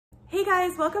Hey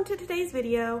guys, welcome to today's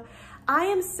video. I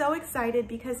am so excited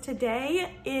because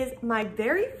today is my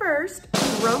very first,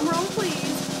 drum roll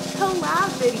please, collab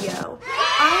video.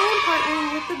 I am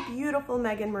partnering with the beautiful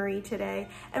Megan Marie today,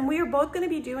 and we are both gonna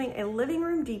be doing a living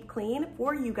room deep clean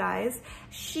for you guys.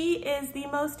 She is the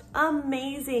most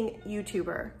amazing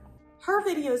YouTuber. Her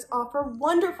videos offer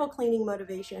wonderful cleaning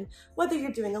motivation, whether you're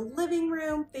doing a living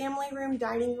room, family room,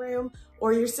 dining room,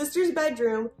 or your sister's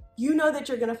bedroom. You know that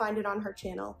you're gonna find it on her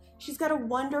channel. She's got a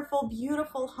wonderful,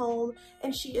 beautiful home,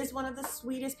 and she is one of the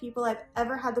sweetest people I've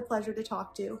ever had the pleasure to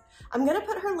talk to. I'm gonna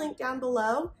put her link down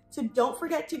below, so don't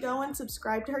forget to go and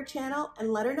subscribe to her channel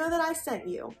and let her know that I sent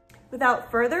you. Without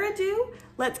further ado,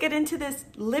 let's get into this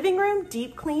living room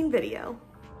deep clean video.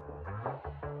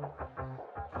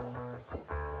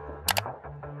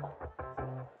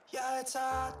 Yeah, it's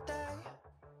a day.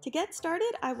 To get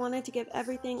started, I wanted to give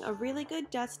everything a really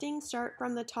good dusting, start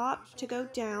from the top to go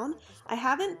down. I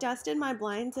haven't dusted my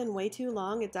blinds in way too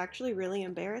long. It's actually really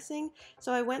embarrassing.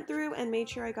 So I went through and made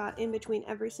sure I got in between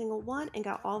every single one and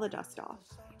got all the dust off.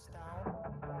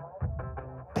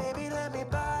 Baby, let me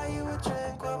buy you a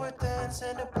drink while we're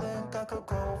dancing a blink. I could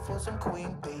go for some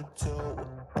Queen Bee too.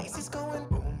 Stacy's going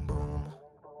boom boom.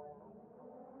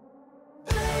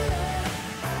 Baby,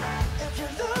 if you're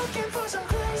looking for some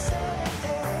crazy,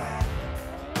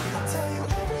 I'll tell you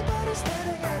everybody's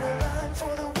standing in a line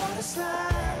for the water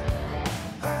slide.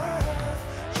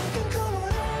 You can come on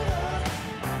over.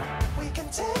 We can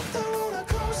take the roller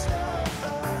coaster.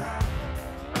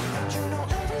 And you know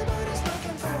everybody's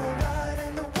looking for a ride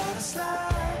in the water slide.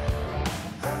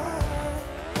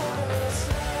 Water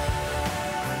slide.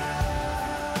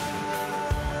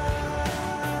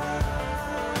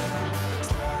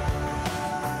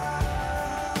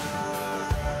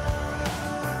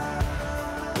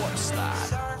 Water slide.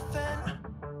 Surfing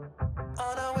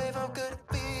on a wave of good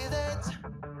feelings.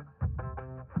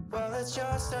 Well, it's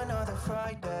just another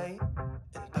Friday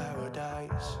in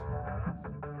paradise.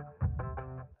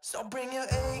 So bring your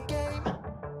A game,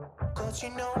 cause you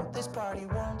know this party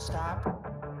won't stop.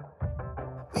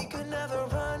 We could never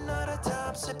run out of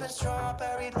time, sipping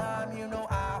strawberry lime. You know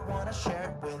I wanna share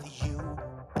it with you.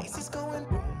 Stacy's going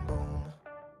boom boom.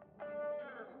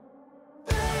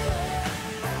 Baby,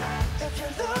 if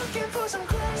you're looking for some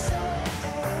crazy,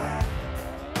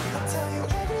 I'll tell you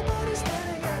everybody's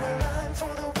standing in a line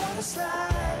for the water slide.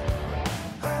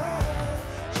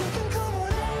 You can come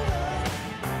on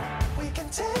over. We can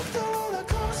take the roller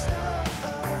coaster.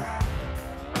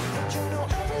 And you know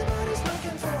everybody's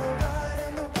looking for a ride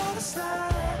in the water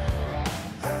slide.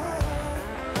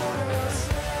 Water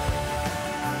slide.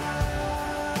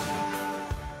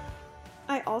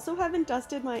 I also haven't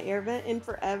dusted my air vent in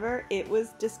forever. It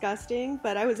was disgusting,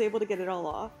 but I was able to get it all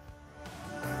off.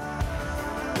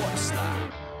 Water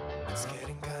slide. It's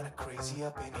getting kinda crazy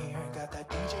up in here. Got that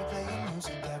DJ playing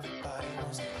music, everybody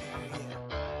wants to hear,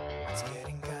 yeah. It's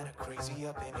getting kinda crazy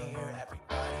up in here.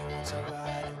 Everybody wants a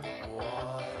ride in the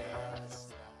water.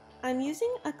 I'm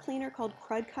using a cleaner called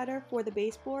Crud Cutter for the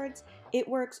baseboards. It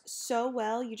works so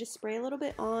well. You just spray a little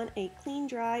bit on a clean,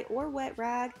 dry, or wet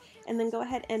rag, and then go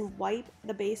ahead and wipe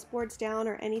the baseboards down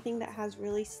or anything that has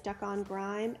really stuck on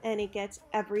grime, and it gets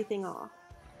everything off.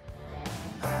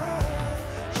 You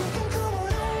can come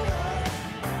on over.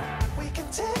 We can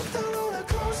take the roller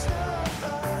coaster.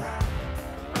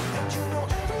 And you know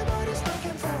everybody's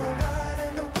looking for a ride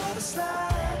in the water slide.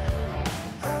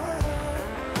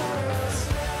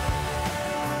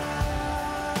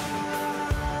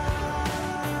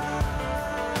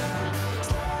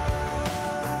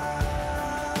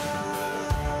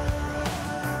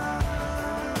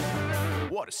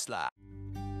 Water slide. Water slide.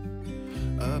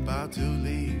 About to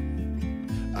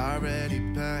leave, already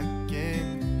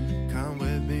packing. Come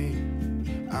with me,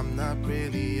 I'm not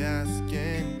really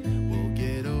asking. We'll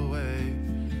get away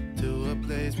to a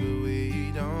place where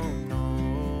we don't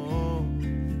know.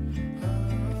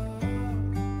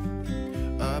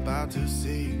 About to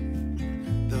see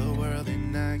the world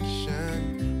in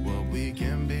action, what we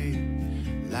can be,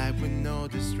 life with no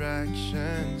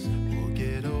distractions. We'll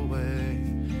get away,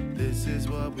 this is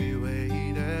what we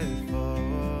waited for.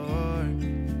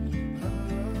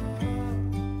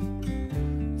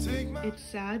 It's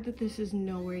sad that this is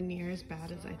nowhere near as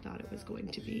bad as I thought it was going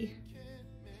to be.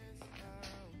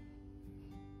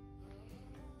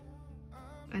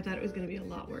 I thought it was going to be a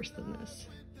lot worse than this.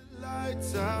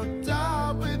 Lights out,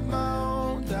 die with my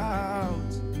own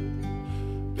doubts.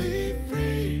 Be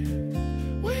free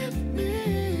with me.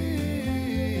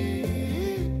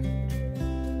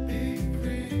 Be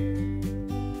free.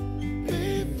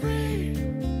 Be free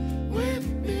with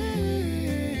me.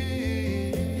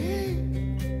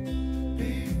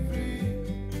 Be free.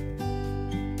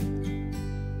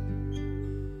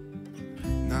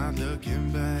 Looking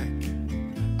back,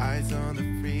 eyes on the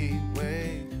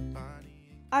freeway.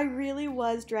 I really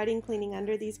was dreading cleaning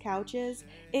under these couches.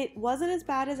 It wasn't as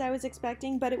bad as I was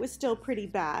expecting, but it was still pretty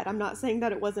bad. I'm not saying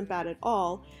that it wasn't bad at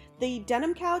all. The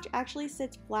denim couch actually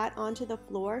sits flat onto the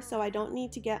floor, so I don't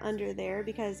need to get under there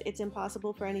because it's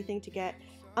impossible for anything to get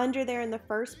under there in the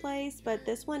first place, but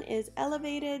this one is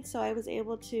elevated, so I was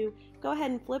able to go ahead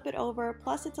and flip it over.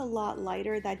 Plus it's a lot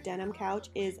lighter. That denim couch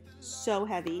is so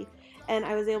heavy, and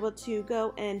I was able to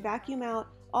go and vacuum out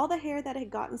all the hair that had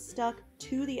gotten stuck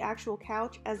to the actual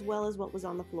couch as well as what was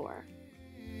on the floor.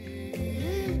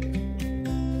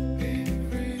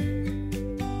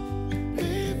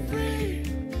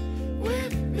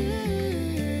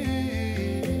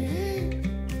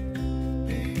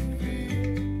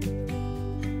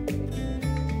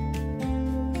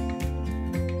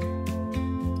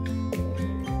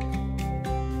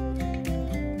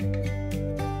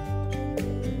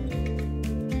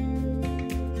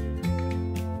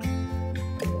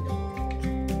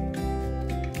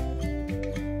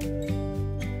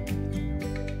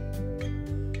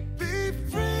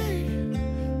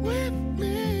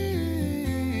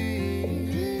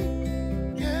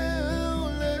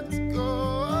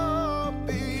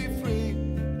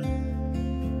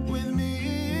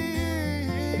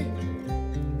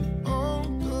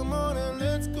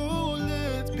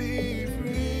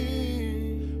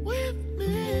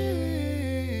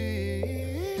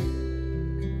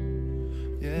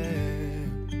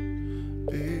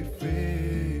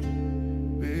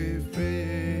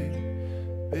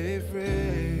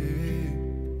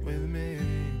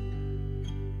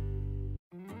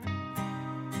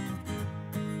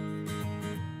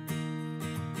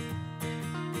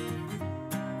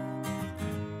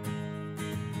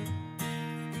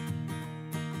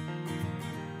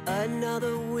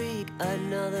 Another week,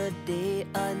 another day,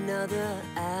 another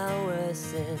hour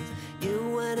since you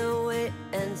went away,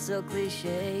 and so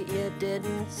cliche you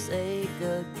didn't say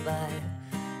goodbye.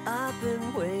 I've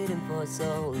been waiting for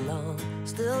so long,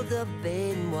 still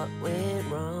debating what went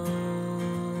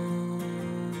wrong.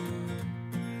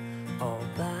 All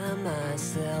by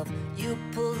myself, you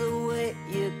pulled away,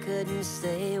 you couldn't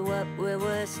say what we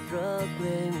were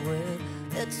struggling with.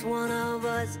 It's one of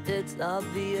us, it's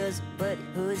obvious, but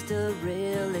who's to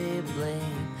really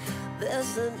blame?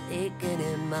 There's an aching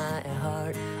in my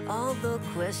heart, all the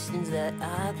questions that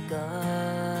I've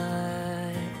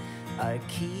got are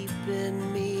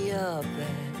keeping me up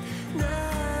at night.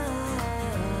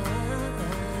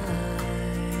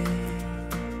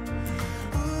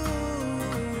 Ooh.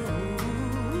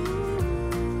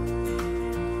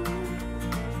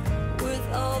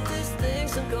 With all these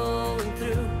things I'm going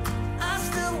through,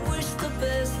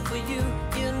 best for you.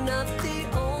 You're not the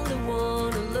only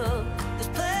one to love. There's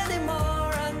plenty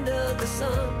more under the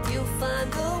sun. You'll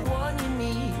find the one you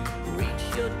need, reach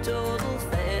your total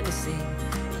fantasy.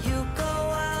 You go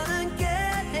out and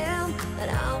get him, and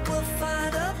I will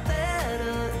find a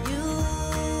better you.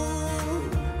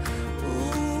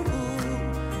 Ooh,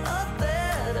 a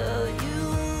better you.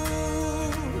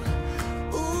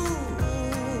 Ooh.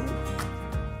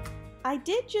 I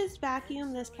did just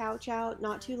vacuum this couch out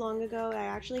not too long ago. I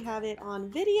actually have it on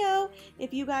video.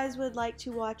 If you guys would like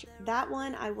to watch that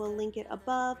one, I will link it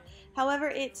above. However,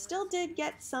 it still did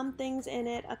get some things in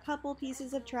it, a couple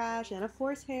pieces of trash, and of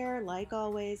course hair, like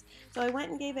always. So I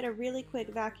went and gave it a really quick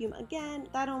vacuum again.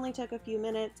 That only took a few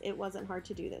minutes. It wasn't hard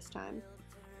to do this time.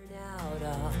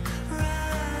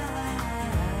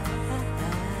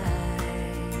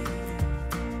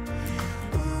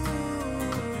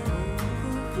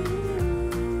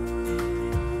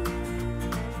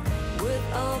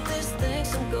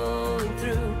 I'm going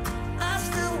through, I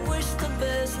still wish the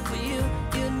best for you.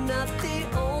 You're not the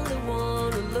only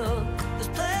one to love. There's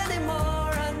plenty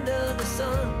more under the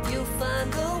sun. You'll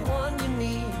find the one you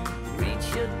need,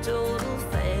 reach your total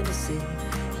fantasy.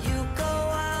 You go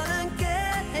out and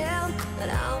get him, and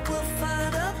I will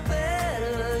find a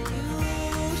better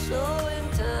you. So in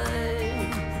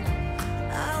time,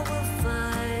 I will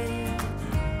find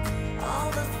all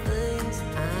the things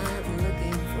I'm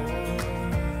looking for.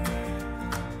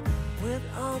 With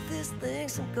all these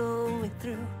things I'm going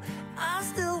through, I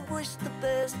still wish the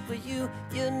best for you.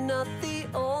 You're not the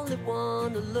only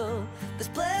one to love. There's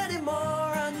plenty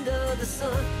more under the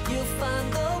sun. You'll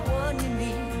find the one you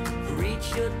need,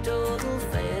 reach your total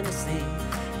fantasy.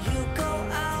 You go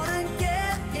out and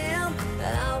get him,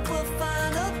 and I will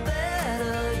find a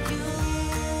better you.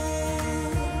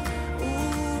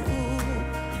 Ooh,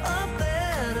 a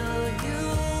better you.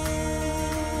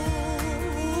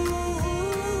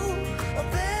 A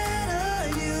better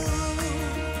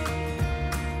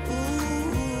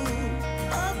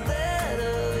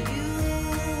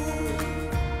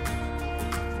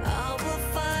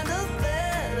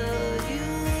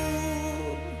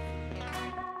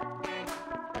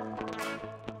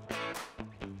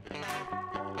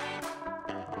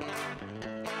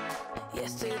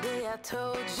Yesterday I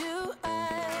told you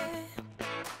I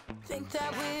think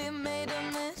that we made a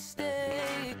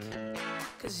mistake,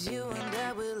 'cause you and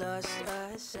I, we lost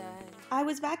our sight. I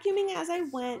was vacuuming as I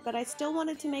went, but I still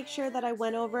wanted to make sure that I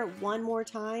went over it one more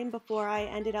time before I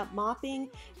ended up mopping,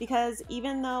 because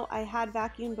even though I had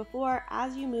vacuumed before,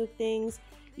 as you move things,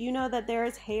 you know that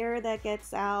there's hair that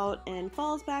gets out and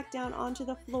falls back down onto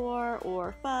the floor,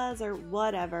 or fuzz or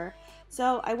whatever.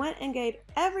 So I went and gave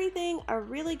everything a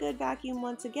really good vacuum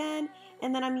once again,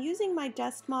 and then I'm using my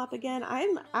desk mop again.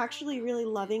 I'm actually really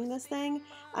loving this thing.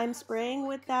 I'm spraying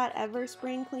with that Ever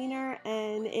Spring cleaner,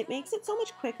 and it makes it so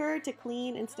much quicker to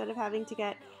clean instead of having to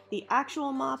get the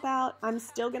actual mop out. I'm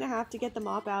still gonna have to get the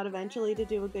mop out eventually to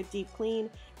do a good deep clean,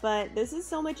 but this is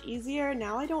so much easier.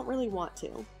 Now I don't really want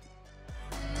to.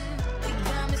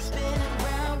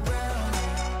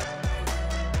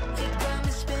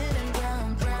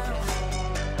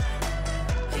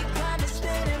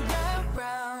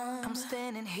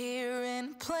 Here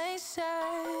in plain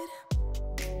sight,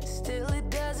 still it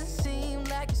doesn't seem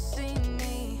like you see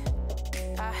me.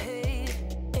 I hate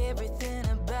everything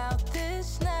about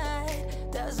this night.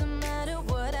 Doesn't matter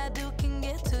what I do can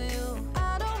get to you.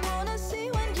 I don't wanna see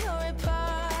when you're at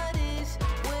parties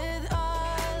with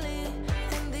Ollie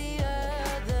and the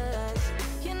others.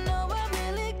 You know I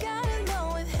really got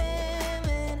along with him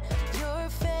and your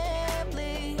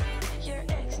family. Your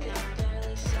ex did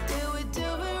barely say. Did we do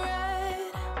it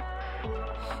right?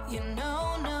 You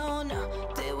know, no,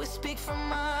 they would speak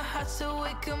from our hearts so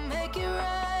we can make it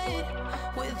right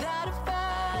without a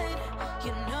fight.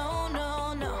 You know,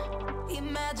 no,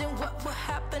 imagine what would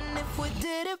happen if we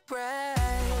did it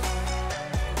right.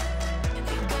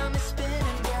 You got me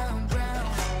spinning round, round.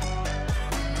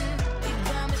 You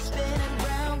got me spinning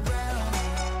round, round.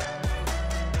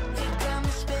 You got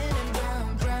me spinning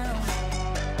round, round.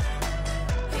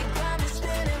 You got me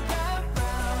spinning round,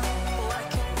 round. Why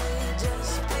can't we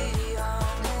just be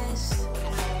honest?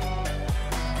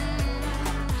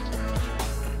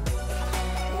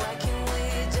 Why can't we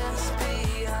just be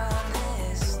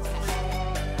honest?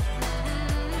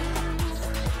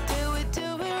 Did we do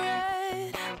it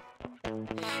right?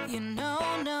 You know,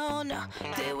 no,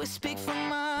 did we speak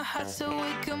from our hearts so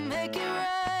we can make it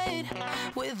right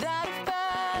without a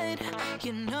fight?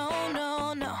 You know,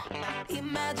 no,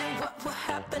 imagine what would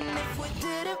happen if we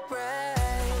did it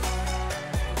right.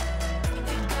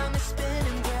 You got me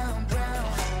spinning round,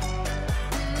 round.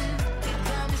 You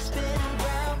got me spinning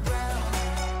round, round.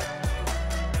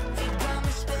 You got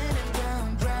me spinning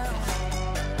round, round.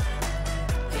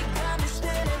 You got me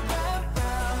spinning round,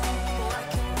 round. Why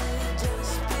can't we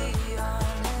just be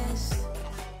honest?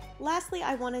 Lastly,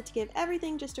 I wanted to give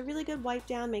everything just a really good wipe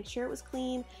down, make sure it was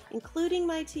clean, including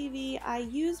my TV. I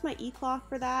used my e-cloth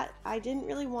for that. I didn't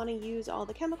really want to use all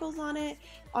the chemicals on it.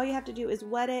 All you have to do is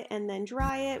wet it and then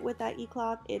dry it with that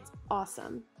e-cloth. It's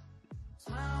awesome.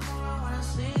 Smile more when I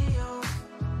see you.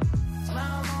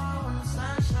 Smile more when the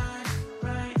sun shines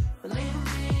bright. Believe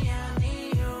me, I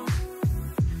need you.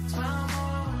 Smile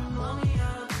more when you blow me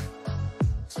up.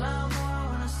 Smile more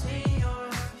when I see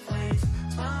your face.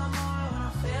 Smile more when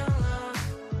I feel love.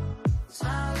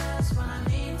 Smile less when I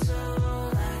need to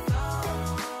let go.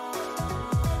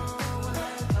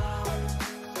 Let go.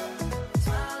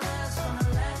 Smile less when I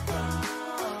let go.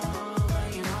 But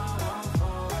you know I won't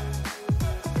fall.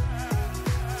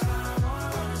 Smile more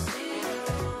when I see you.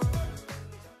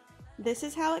 This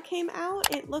is how it came out.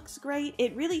 It looks great.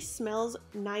 It really smells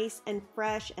nice and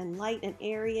fresh and light and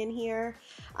airy in here.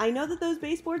 I know that those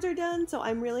baseboards are done, so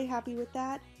I'm really happy with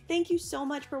that. Thank you so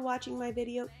much for watching my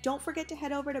video. Don't forget to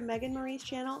head over to Megan Marie's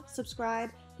channel,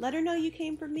 subscribe, let her know you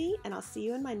came from me, and I'll see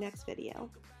you in my next video.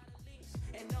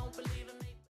 And don't believe in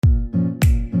me.